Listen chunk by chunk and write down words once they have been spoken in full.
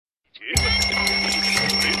Changing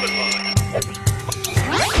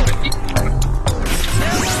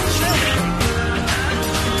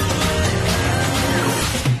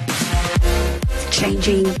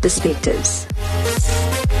Perspectives.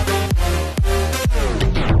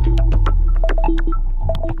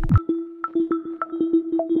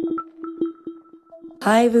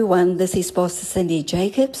 Hi everyone, this is Pastor Cindy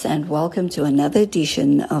Jacobs and welcome to another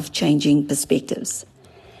edition of Changing Perspectives.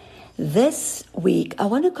 This week I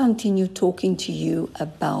want to continue talking to you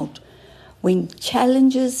about when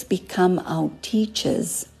challenges become our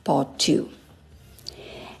teachers, part 2.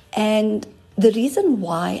 And the reason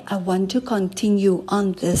why I want to continue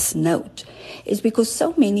on this note is because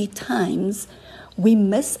so many times we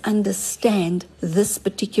misunderstand this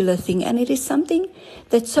particular thing, and it is something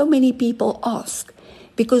that so many people ask.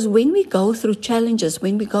 Because when we go through challenges,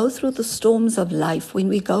 when we go through the storms of life, when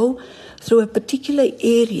we go through a particular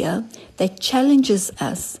area that challenges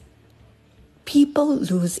us, people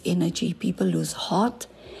lose energy, people lose heart,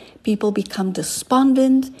 people become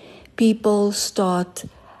despondent, people start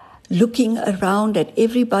looking around at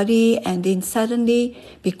everybody, and then suddenly,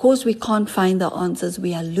 because we can't find the answers,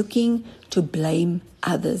 we are looking to blame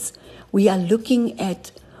others. We are looking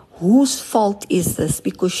at whose fault is this,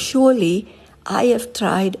 because surely I have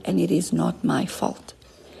tried and it is not my fault.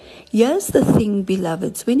 Here's the thing,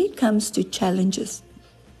 beloveds, when it comes to challenges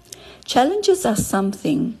are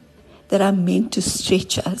something that are meant to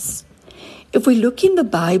stretch us. If we look in the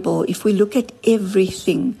Bible, if we look at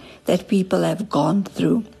everything that people have gone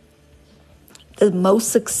through, the most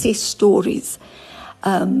success stories,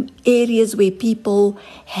 areas where people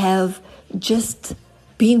have just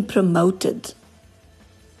been promoted,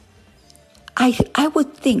 I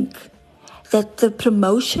would think that the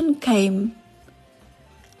promotion came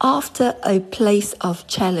after a place of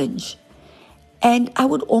challenge. And I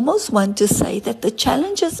would almost want to say that the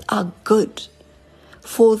challenges are good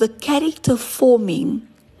for the character forming,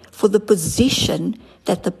 for the position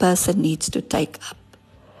that the person needs to take up.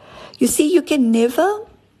 You see, you can never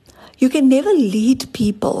lead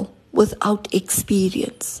people without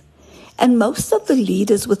experience. And most of the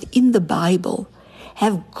leaders within the Bible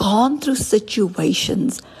have gone through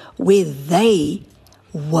situations where they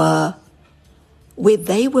were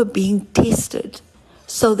being tested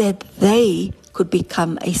so that they could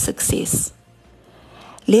become a success.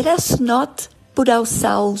 Let us not put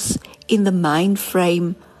ourselves in the mind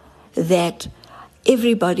frame that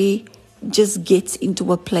everybody just gets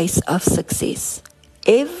into a place of success.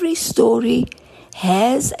 Every story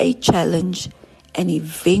has a challenge and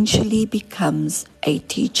eventually becomes a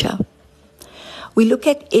teacher. We look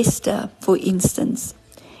at Esther, for instance.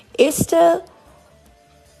 Esther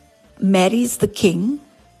marries the king.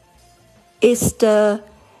 Esther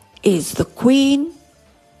is the queen.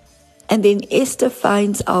 And then Esther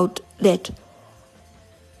finds out that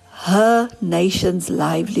her nation's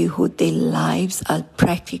livelihood, their lives are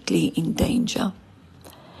practically in danger.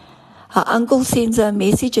 Her uncle sends her a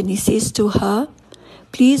message and he says to her,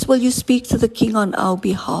 "Please will you speak to the king on our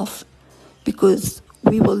behalf, because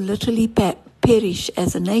we will literally perish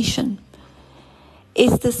as a nation."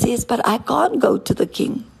 Esther says, "But I can't go to the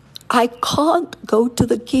king. I can't go to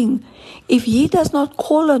the king. If he does not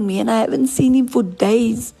call on me and I haven't seen him for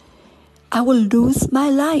days, I will lose my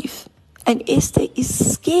life." And Esther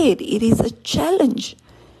is scared. It is a challenge.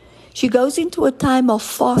 She goes into a time of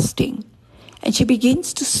fasting and she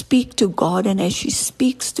begins to speak to God. And as she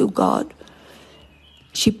speaks to God,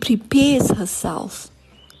 she prepares herself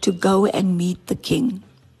to go and meet the king.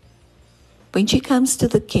 When she comes to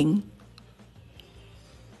the king,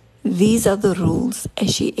 these are the rules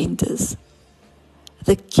as she enters.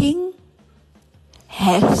 The king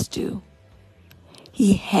has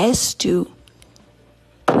to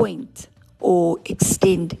point or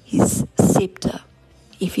extend his scepter.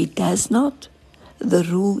 If he does not, the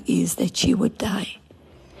rule is that she would die,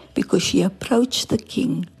 because she approached the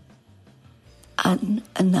king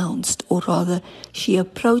unannounced, or rather, she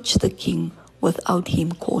approached the king without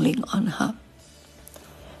him calling on her.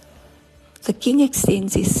 The king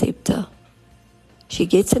extends his scepter. She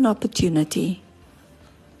gets an opportunity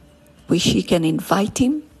where she can invite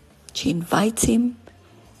him. She invites him.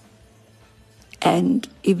 And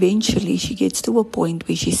eventually she gets to a point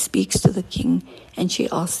where she speaks to the king and she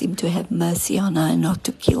asks him to have mercy on her and not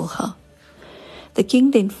to kill her. The king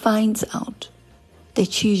then finds out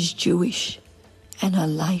that she is Jewish and her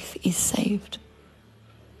life is saved.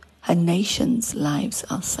 Her nation's lives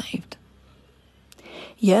are saved.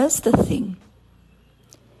 Here's the thing.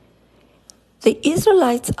 The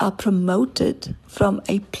Israelites are promoted from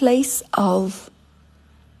a place of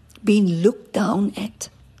being looked down at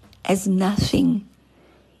as nothing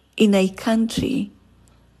in a country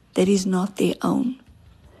that is not their own,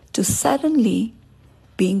 to suddenly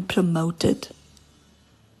being promoted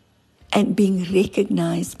and being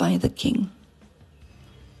recognized by the king.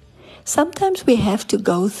 Sometimes we have to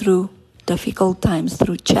go through difficult times,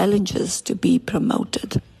 through challenges to be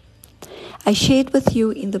promoted. I shared with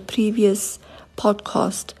you in the previous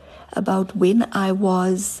podcast about when I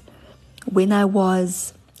was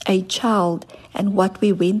a child and what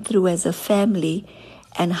we went through as a family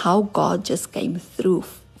and how God just came through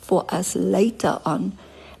for us later on.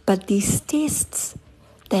 But these tests,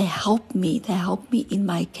 they help me in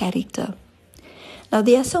my character. Now,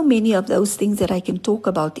 there are so many of those things that I can talk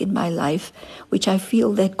about in my life, which I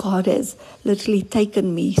feel that God has literally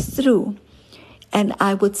taken me through. And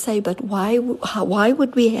I would say, but why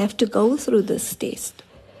would we have to go through this test?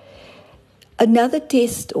 Another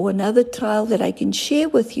test or another trial that I can share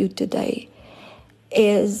with you today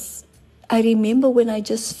is, I remember when I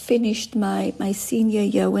just finished my senior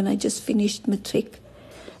year, when I just finished matric,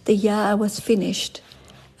 the year I was finished,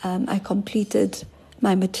 I completed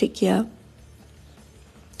my matric year.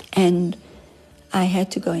 And I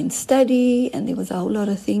had to go and study, and there was a whole lot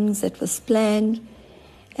of things that was planned.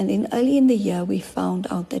 And then early in the year, we found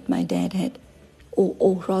out that my dad had,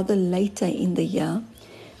 or rather later in the year,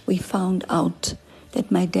 we found out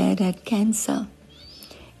that my dad had cancer.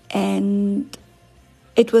 And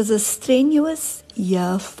it was a strenuous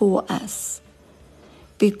year for us,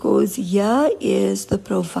 because Yah is the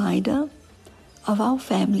provider of our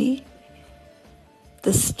family,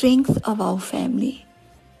 the strength of our family,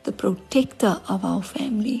 the protector of our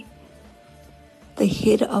family, the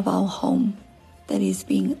head of our home that is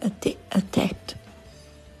being attacked.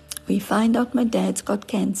 We find out my dad's got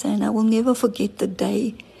cancer, and I will never forget the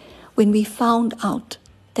day when we found out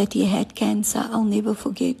that he had cancer. I'll never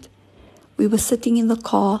forget. We were sitting in the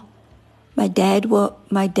car. My dad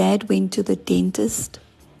went to the dentist.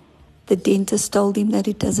 The dentist told him that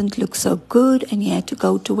it doesn't look so good, and he had to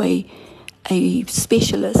go to a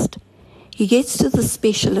specialist. He gets to the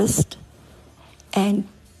specialist, and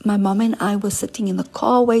my mom and I were sitting in the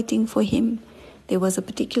car waiting for him. There was a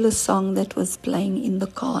particular song that was playing in the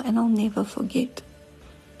car, and I'll never forget.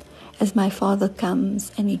 As my father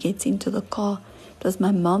comes and he gets into the car, it was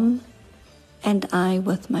my mom and I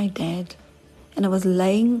with my dad. And I was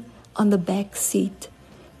laying on the back seat,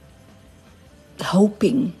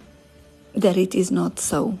 hoping that it is not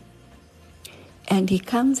so. And he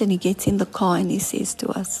comes and he gets in the car and he says to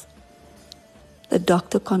us, the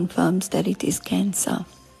doctor confirms that it is cancer.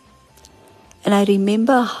 And I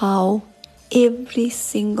remember how every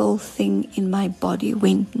single thing in my body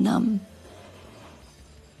went numb.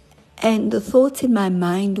 And the thoughts in my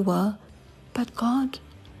mind were, but God,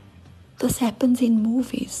 this happens in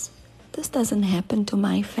movies. This doesn't happen to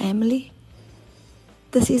my family.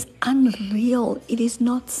 This is unreal. It is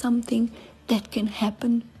not something that can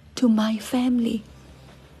happen to my family.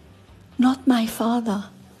 Not my father.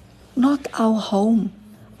 Not our home.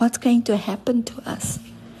 What's going to happen to us?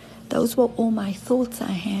 Those were all my thoughts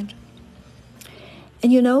I had.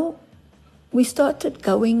 And we started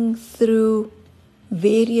going through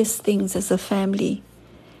various things as a family.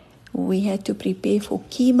 We had to prepare for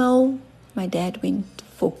chemo. My dad went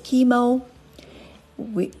for chemo.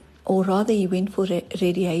 He went for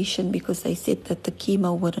radiation because they said that the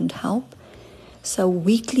chemo wouldn't help. So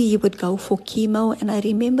weekly he would go for chemo. And I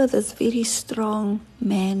remember this very strong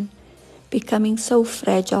man becoming so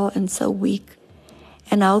fragile and so weak.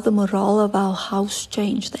 And how the morale of our house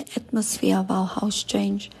changed, the atmosphere of our house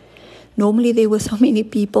changed. Normally there were so many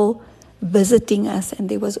people visiting us, and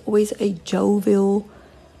there was always a jovial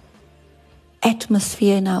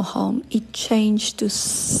atmosphere in our home. It changed to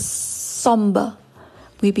somber.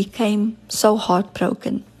 We became so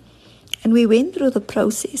heartbroken. And we went through the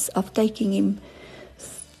process of taking him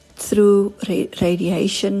through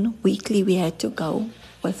radiation. Weekly we had to go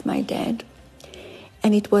with my dad.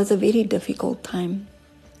 And it was a very difficult time.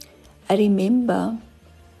 I remember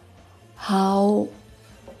how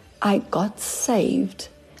I got saved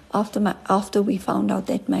after we found out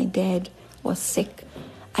that my dad was sick.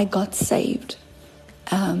 I got saved.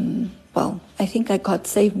 I think I got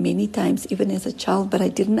saved many times, even as a child, but I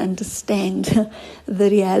didn't understand the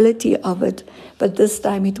reality of it. But this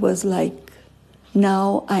time it was like,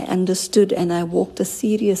 now I understood, and I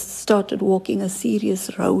started walking a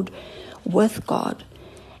serious road with God.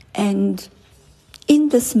 And in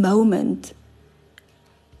this moment,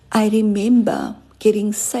 I remember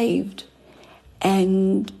getting saved,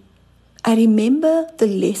 and I remember the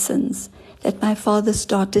lessons that my father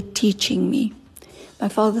started teaching me. My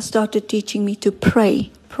father started teaching me to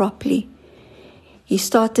pray properly. He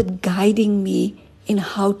started guiding me in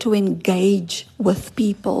how to engage with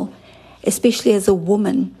people, especially as a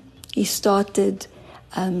woman. He started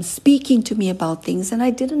speaking to me about things, and I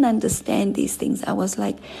didn't understand these things. I was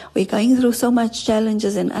like, we're going through so much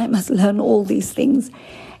challenges and I must learn all these things.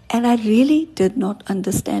 And I really did not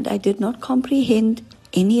understand. I did not comprehend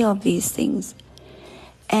any of these things.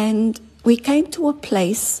 And we came to a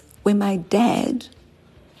place where my dad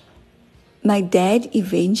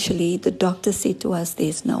eventually, the doctor said to us,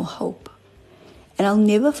 there's no hope. And I'll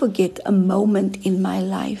never forget a moment in my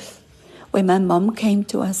life where my mom came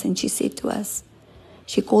to us and she said to us,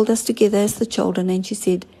 she called us together as the children and she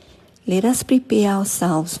said, let us prepare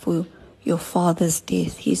ourselves for your father's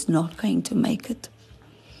death. He's not going to make it.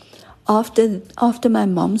 After my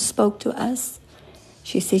mom spoke to us,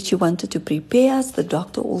 she said she wanted to prepare us. The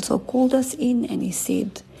doctor also called us in and he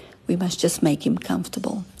said, we must just make him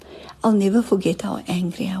comfortable. I'll never forget how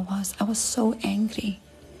angry I was. I was so angry.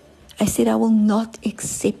 I said, I will not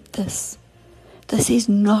accept this. This is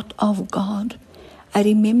not of God. I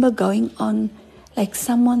remember going on like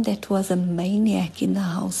someone that was a maniac in the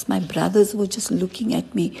house. My brothers were just looking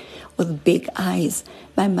at me with big eyes.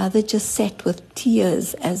 My mother just sat with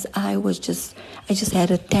tears as I just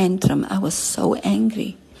had a tantrum. I was so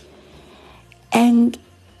angry. And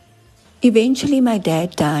eventually my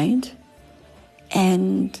dad died,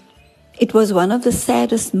 and it was one of the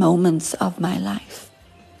saddest moments of my life.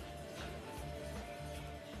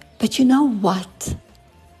 But you know what?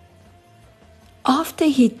 After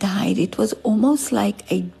he died, it was almost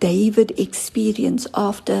like a David experience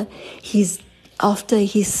after his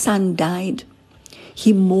son died.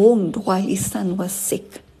 He mourned while his son was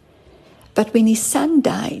sick. But when his son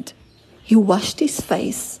died, he washed his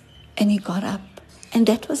face and he got up. And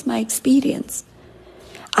that was my experience.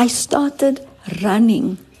 I started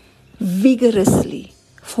running vigorously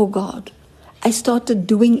for God. I started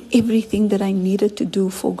doing everything that I needed to do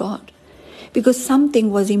for God because something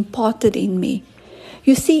was imparted in me.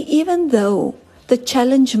 You see, even though the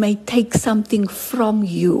challenge may take something from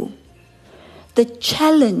you, the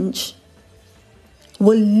challenge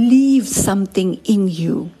will leave something in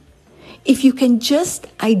you. If you can just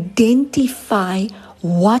identify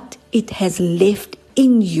what it has left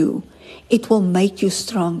in you, it will make you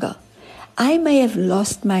stronger. I may have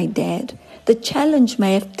lost my dad. The challenge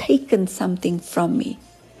may have taken something from me.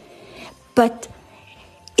 But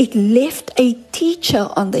it left a teacher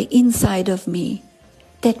on the inside of me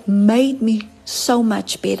that made me so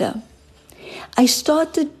much better. I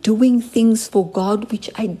started doing things for God which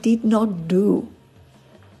I did not do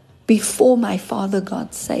before my father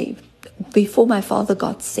got sick.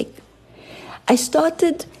 I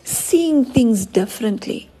started seeing things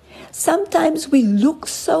differently. Sometimes we look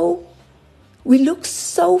so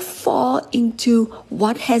far into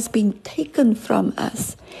what has been taken from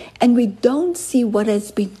us, and we don't see what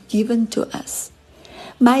has been given to us.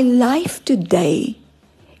 My life today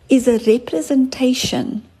is a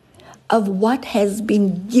representation of what has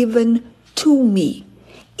been given to me,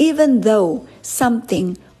 even though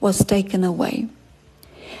something was taken away.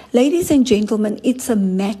 Ladies and gentlemen, it's a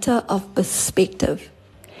matter of perspective.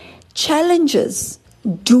 Challenges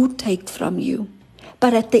do take from you,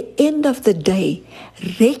 but at the end of the day,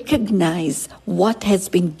 recognize what has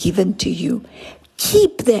been given to you.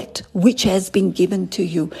 Keep that which has been given to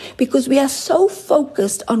you, because we are so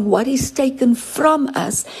focused on what is taken from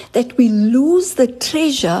us that we lose the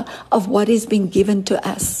treasure of what is being given to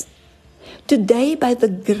us. Today, by the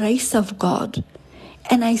grace of God,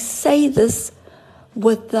 and I say this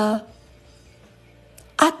with the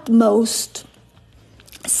utmost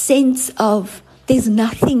sense of there's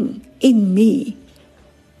nothing in me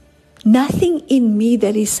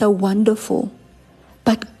that is so wonderful,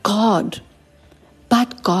 but God,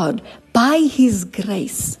 by His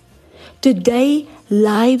grace, today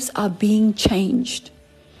lives are being changed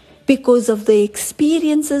because of the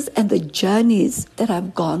experiences and the journeys that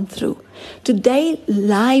I've gone through. Today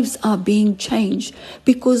lives are being changed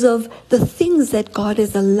because of the things that God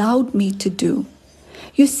has allowed me to do.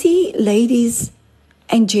 You see, ladies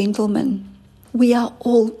and gentlemen, we are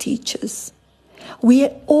all teachers. We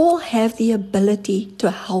all have the ability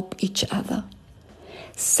to help each other.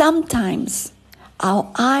 Sometimes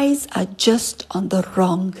our eyes are just on the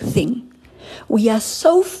wrong thing. We are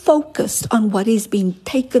so focused on what is being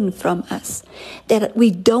taken from us that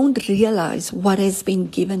we don't realize what has been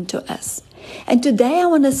given to us. And today I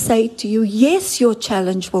want to say to you, yes, your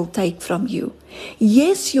challenge will take from you.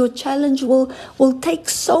 Yes, your challenge will take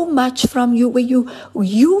so much from you where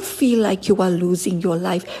you feel like you are losing your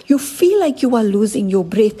life. You feel like you are losing your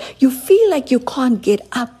breath. You feel like you can't get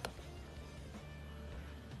up.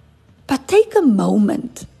 But take a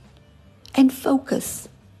moment and focus.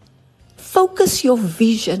 Focus your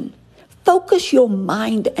vision. Focus your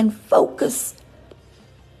mind and focus.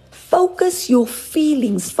 Focus your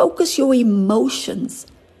feelings. Focus your emotions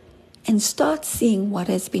and start seeing what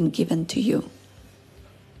has been given to you.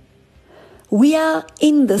 We are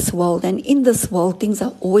in this world, and in this world things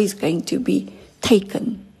are always going to be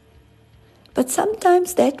taken. But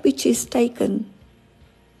sometimes that which is taken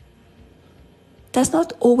does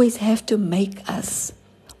not always have to make us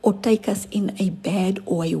or take us in a bad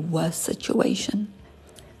or a worse situation.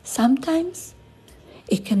 Sometimes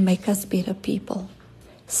it can make us better people.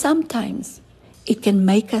 Sometimes it can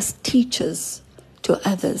make us teachers to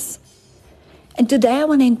others. And today I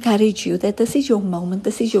want to encourage you that this is your moment,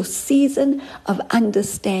 this is your season of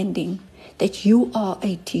understanding that you are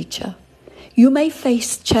a teacher. You may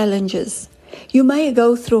face challenges. You may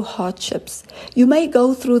go through hardships. You may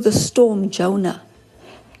go through the storm, Jonah.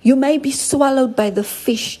 You may be swallowed by the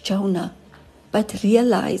fish, Jonah. But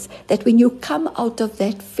realize that when you come out of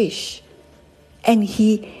that fish and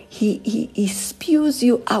he spews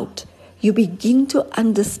you out, you begin to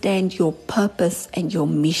understand your purpose and your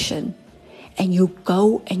mission. And you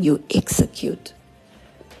go and you execute.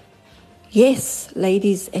 Yes,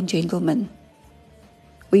 ladies and gentlemen,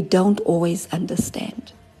 we don't always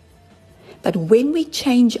understand. But when we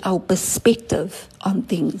change our perspective on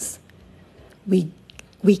things, we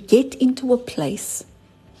get into a place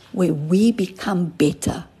where we become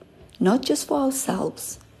better, not just for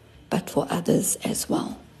ourselves, but for others as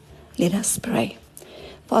well. Let us pray.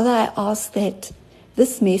 Father, I ask that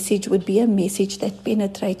this message would be a message that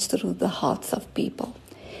penetrates through the hearts of people.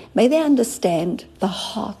 May they understand the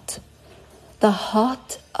heart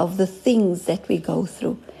of the things that we go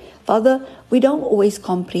through. Father, we don't always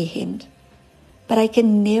comprehend, but I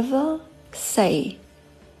can never say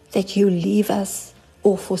that you leave us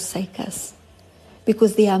or forsake us,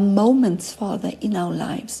 because there are moments, Father, in our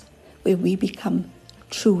lives where we become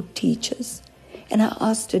true teachers. And I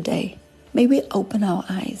ask today, may we open our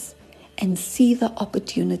eyes and see the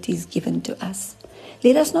opportunities given to us.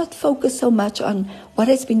 Let us not focus so much on what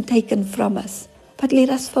has been taken from us, but let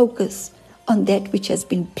us focus on that which has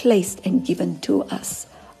been placed and given to us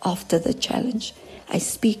after the challenge. I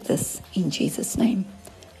speak this in Jesus' name.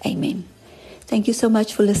 Amen. Thank you so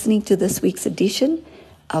much for listening to this week's edition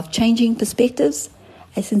of Changing Perspectives.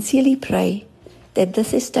 I sincerely pray that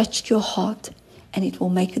this has touched your heart and it will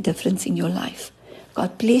make a difference in your life.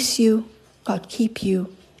 God bless you. God keep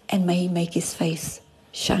you. And may He make His face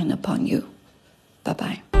shine upon you.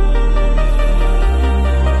 Bye-bye.